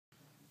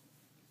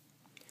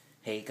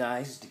Hey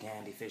guys,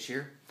 DaCandyFish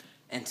here,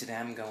 and today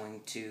I'm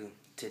going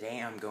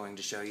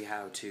to show you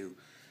how to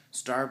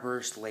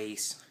starburst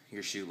lace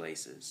your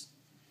shoelaces.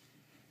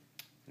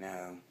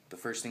 Now, the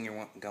first thing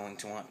you're going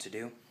to want to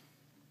do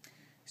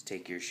is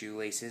take your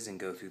shoelaces and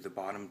go through the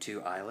bottom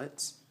two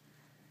eyelets.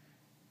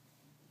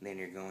 Then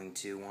you're going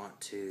to want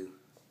to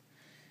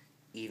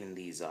even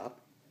these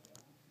up.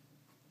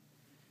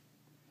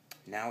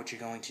 Now what you're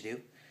going to do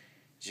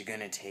is you're going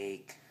to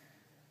take,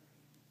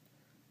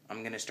 I'm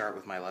going to start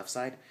with my left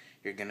side.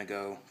 You're going to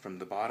go from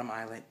the bottom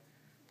eyelet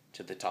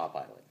to the top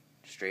eyelet,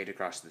 straight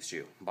across the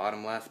shoe.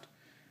 Bottom left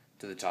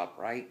to the top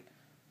right,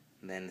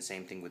 and then the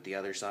same thing with the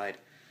other side.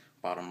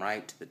 Bottom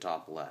right to the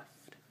top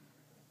left.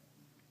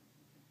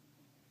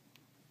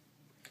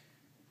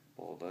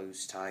 Pull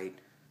those tight.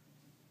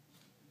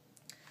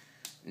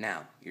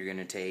 Now, you're going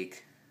to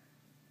take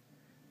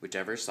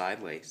whichever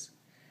side lace,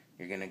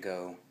 you're going to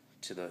go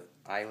to the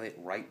eyelet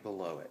right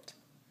below it,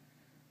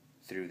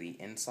 through the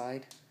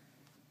inside,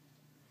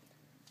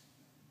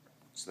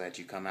 so that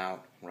you come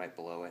out right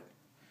below it,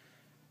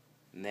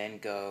 and then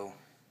go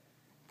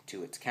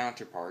to its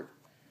counterpart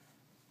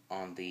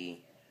on the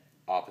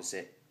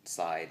opposite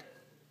side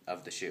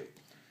of the shoe.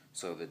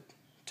 So the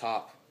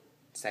top,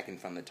 second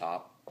from the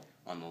top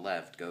on the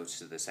left, goes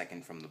to the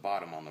second from the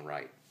bottom on the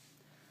right.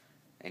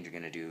 And you're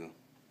going to do,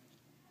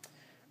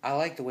 I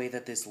like the way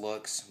that this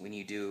looks when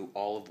you do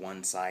all of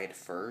one side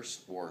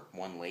first, or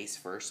one lace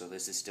first. So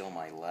this is still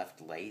my left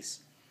lace.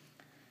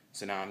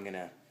 So now I'm going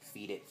to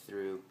feed it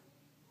through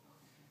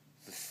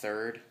the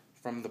third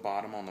from the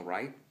bottom on the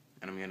right,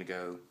 and I'm going to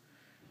go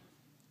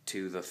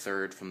to the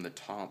third from the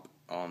top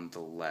on the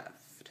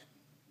left.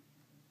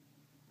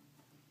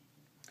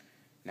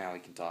 Now we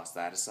can toss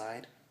that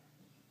aside.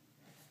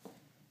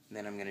 And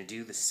then I'm going to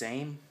do the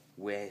same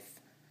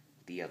with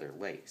the other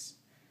lace.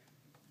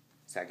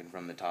 Second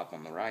from the top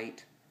on the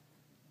right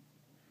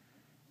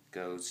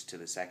goes to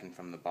the second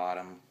from the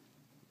bottom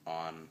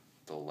on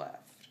the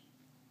left.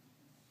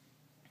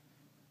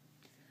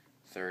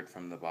 Third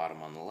from the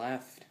bottom on the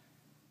left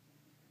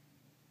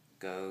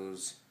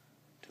goes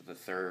to the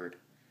third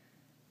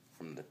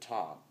from the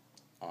top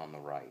on the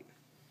right.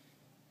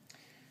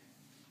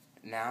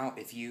 Now,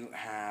 if you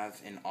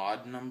have an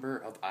odd number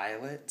of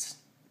eyelets,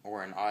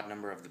 or an odd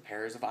number of the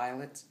pairs of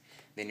eyelets,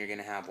 then you're going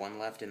to have one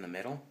left in the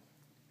middle.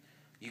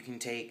 You can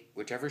take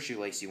whichever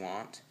shoelace you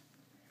want,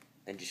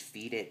 then just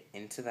feed it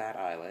into that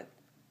eyelet,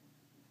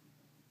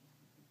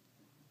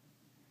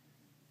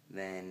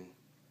 then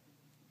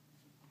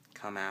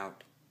come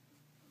out,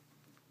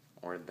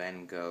 or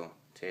then go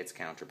to its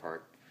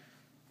counterpart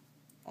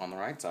on the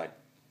right side.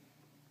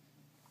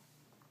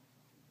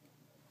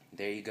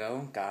 There you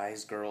go,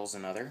 guys, girls,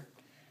 and other.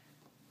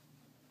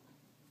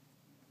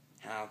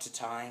 How to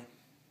tie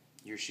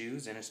your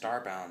shoes in a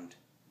starbound.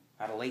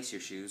 How to lace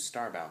your shoes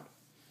starbound.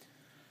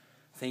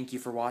 Thank you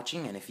for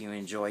watching, and if you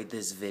enjoyed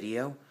this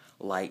video,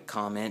 like,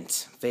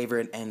 comment,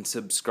 favorite, and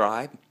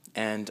subscribe,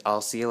 and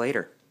I'll see you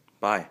later.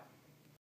 Bye.